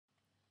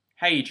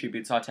Hey YouTube,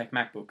 it's iTech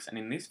MacBooks, and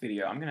in this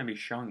video I'm going to be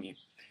showing you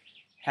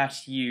how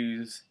to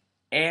use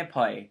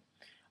AirPlay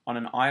on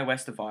an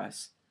iOS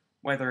device,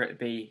 whether it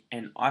be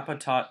an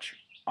iPod Touch,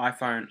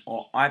 iPhone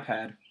or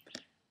iPad,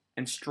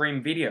 and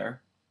stream video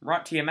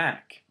right to your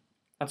Mac.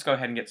 Let's go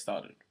ahead and get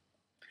started.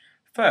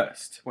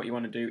 First, what you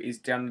want to do is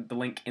download the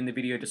link in the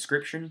video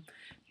description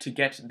to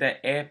get the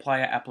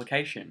AirPlay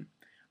application.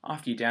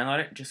 After you download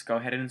it, just go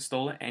ahead and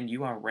install it and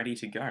you are ready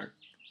to go.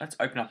 Let's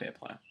open up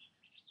AirPlay.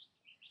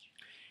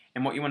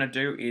 And what you want to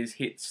do is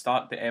hit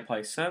start the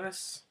AirPlay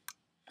service.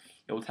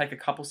 It will take a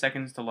couple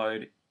seconds to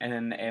load and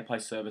then the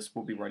AirPlay service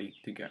will be ready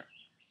to go.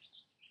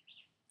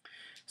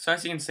 So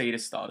as you can see, it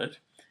has started.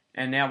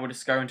 And now we'll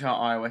just go into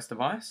our iOS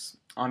device.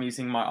 I'm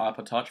using my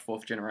iPod Touch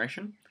 4th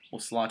generation. We'll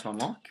slide to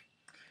unlock.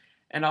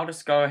 And I'll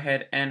just go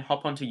ahead and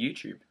hop onto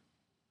YouTube.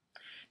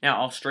 Now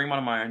I'll stream one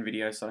of my own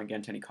videos so I don't get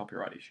into any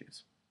copyright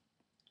issues.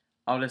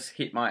 I'll just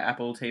hit my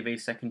Apple TV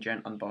 2nd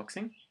Gen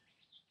unboxing.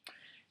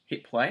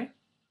 Hit play.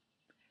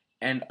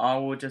 And I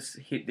will just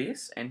hit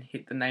this and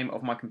hit the name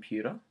of my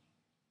computer.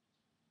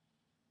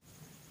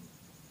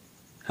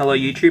 Hello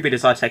YouTube, it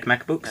is iTech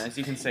MacBooks. As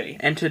you can see.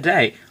 And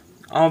today,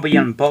 I'll be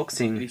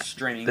unboxing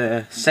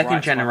the 2nd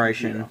right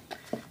generation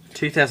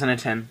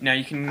 2010 now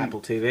you can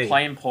Apple TV.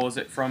 Play and pause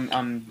it from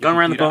Going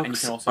around the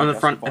box, on the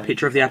front, a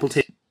picture of the Apple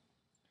TV.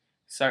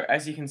 So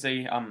as you can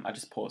see, I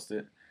just paused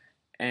it.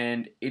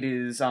 And it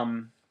is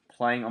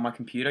playing on my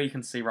computer, you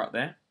can see right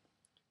there.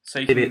 So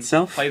you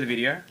can play the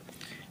video,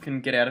 you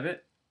can get out of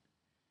it.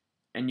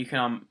 And you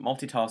can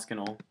multitask and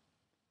all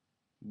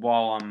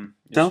while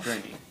you're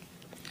streaming.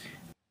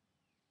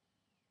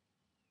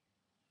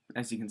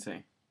 As you can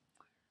see,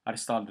 I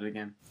just started it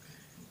again.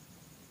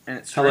 And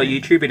it's Hello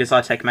YouTube, it is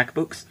iTech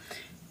MacBooks,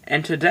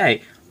 and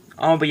today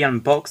I'll be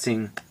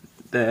unboxing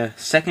the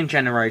 2nd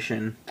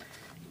generation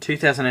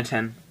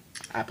 2010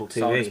 Apple TV.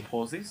 So I'll just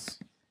pause this,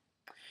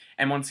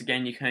 and once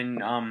again you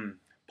can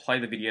play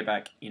the video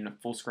back in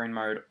full screen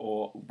mode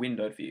or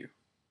windowed view.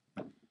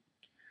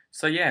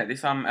 So yeah,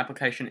 this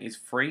application is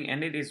free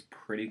and it is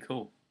pretty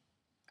cool.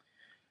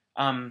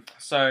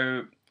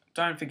 So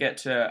don't forget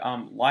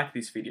to like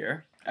this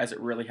video, as it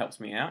really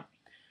helps me out.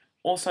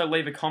 Also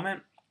leave a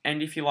comment,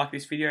 and if you like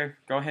this video,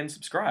 go ahead and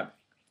subscribe.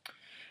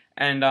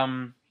 And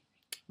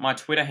my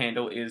Twitter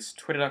handle is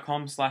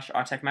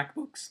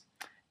twitter.com/iTechMacBooks,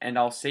 and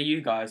I'll see you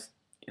guys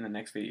in the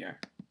next video.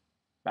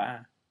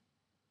 Bye.